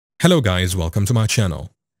Hello guys, welcome to my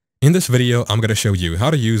channel. In this video, I'm going to show you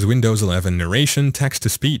how to use Windows 11 Narration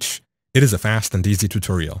text-to-speech. It is a fast and easy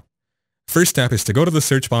tutorial. First step is to go to the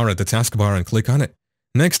search bar at the taskbar and click on it.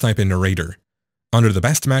 Next, type in Narrator. Under the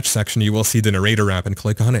Best Match section, you will see the Narrator app and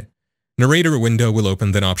click on it. Narrator window will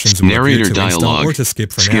open, then options will Narrator appear to dialog. install or to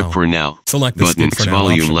skip for now. Select the Button skip for now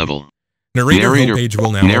volume option. level. Narrator Narrator homepage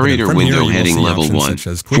will now Narrator open, and from window here you heading will see level options 1. such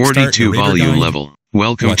as Quick Start, 42 Narrator volume Guide, level.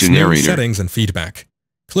 Welcome What's to new, Narrator. Settings and feedback.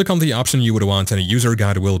 Click on the option you would want and a user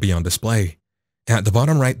guide will be on display. At the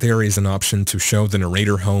bottom right there is an option to show the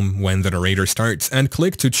narrator home when the narrator starts and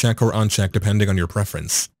click to check or uncheck depending on your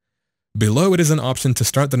preference. Below it is an option to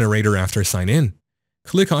start the narrator after sign in.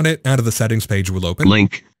 Click on it and the settings page will open.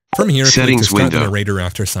 Link. From here, Settings click to start window. the narrator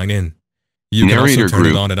after sign in. You Narrator can also turn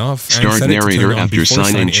group. it on and off and Start set it to narrator turn on after before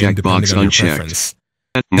sign in checkbox depending on your unchecked. preference.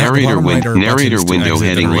 Narrator Narrator window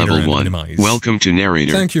heading level 1. Minimize. Welcome to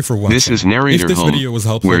Narrator. Thank you for watching. This is Narrator If this Home, video was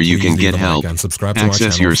helpful, where you please can leave get a like help, and subscribe to our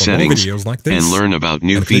access channel your for more settings, videos like this, and learn about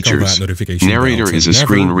new and click on that features. notification bell Narrator to is a never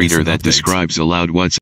screen miss reader an that update. describes aloud what's